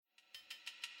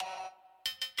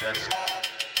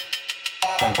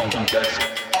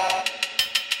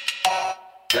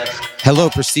Hello,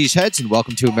 Prestige heads, and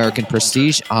welcome to American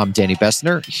Prestige. I'm Danny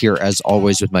Bessner, here as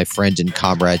always with my friend and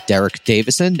comrade Derek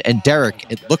Davison. And Derek,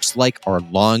 it looks like our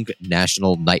long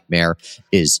national nightmare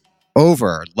is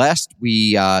over. Last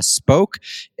we spoke,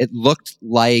 it looked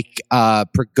like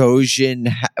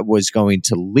Prigozhin was going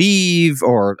to leave,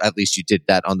 or at least you did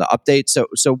that on the update.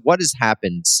 So what has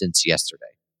happened since yesterday?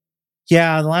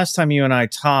 Yeah, the last time you and I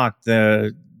talked,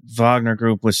 the Wagner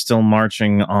Group was still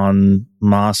marching on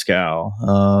Moscow.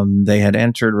 They had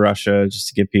entered Russia, just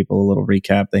to give people a little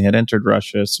recap, they had entered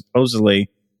Russia supposedly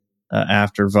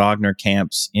after Wagner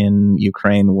camps in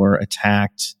Ukraine were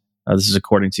attacked. This is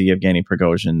according to Yevgeny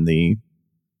Prigozhin, the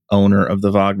owner of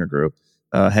the Wagner Group,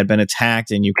 had been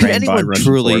attacked in Ukraine by Russian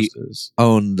truly forces.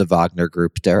 Own the Wagner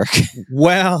Group, Derek?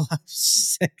 Well,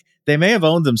 they may have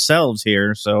owned themselves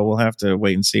here, so we'll have to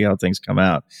wait and see how things come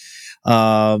out.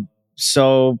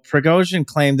 So Prigozhin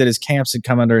claimed that his camps had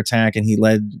come under attack, and he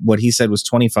led what he said was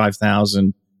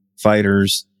 25,000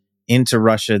 fighters into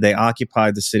Russia. They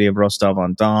occupied the city of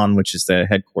Rostov-on-Don, which is the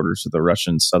headquarters of the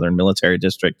Russian Southern Military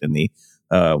District and the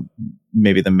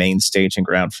maybe the main staging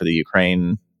ground for the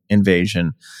Ukraine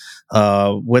invasion,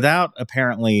 without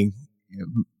apparently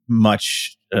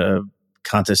much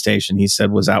contestation. He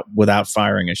said without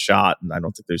firing a shot, and I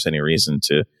don't think there's any reason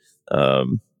to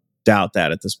doubt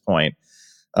that at this point.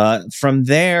 From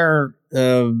there,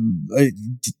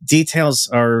 details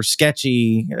are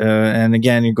sketchy, and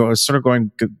again, you go sort of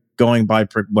going by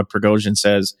what Prigozhin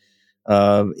says.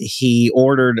 He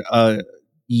ordered a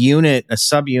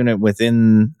subunit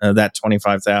within that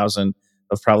 25,000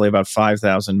 of probably about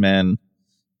 5,000 men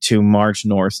to march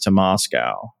north to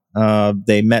Moscow.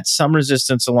 They met some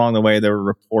resistance along the way. There were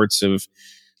reports of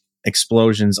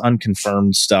explosions,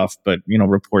 unconfirmed stuff, but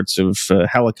reports of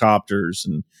helicopters,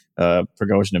 and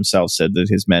Prigozhin himself said that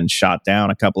his men shot down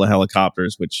a couple of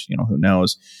helicopters, which who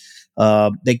knows.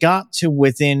 They got to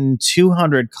within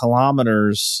 200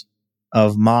 kilometers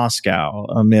of Moscow.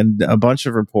 And a bunch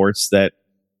of reports that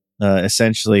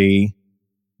essentially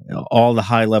all the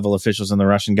high-level officials in the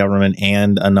Russian government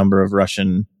and a number of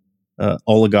Russian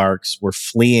oligarchs were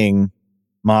fleeing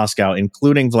Moscow,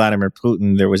 including Vladimir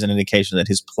Putin. There was an indication that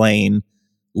his plane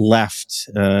left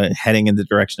heading in the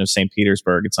direction of St.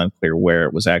 Petersburg. It's unclear where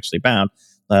it was actually bound.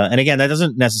 And again, that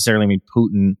doesn't necessarily mean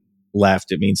Putin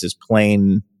left. It means his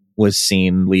plane was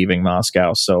seen leaving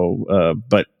Moscow. So,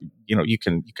 but you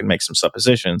can make some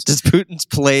suppositions. Does Putin's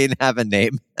plane have a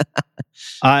name?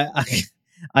 I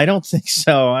don't think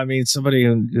so. I mean, somebody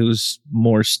who's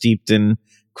more steeped in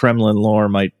Kremlin lore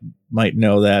might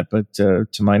know that, but to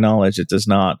my knowledge, it does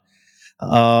not.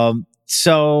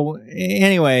 So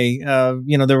anyway,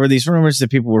 there were these rumors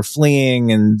that people were fleeing,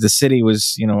 and the city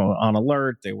was, on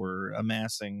alert. They were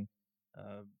amassing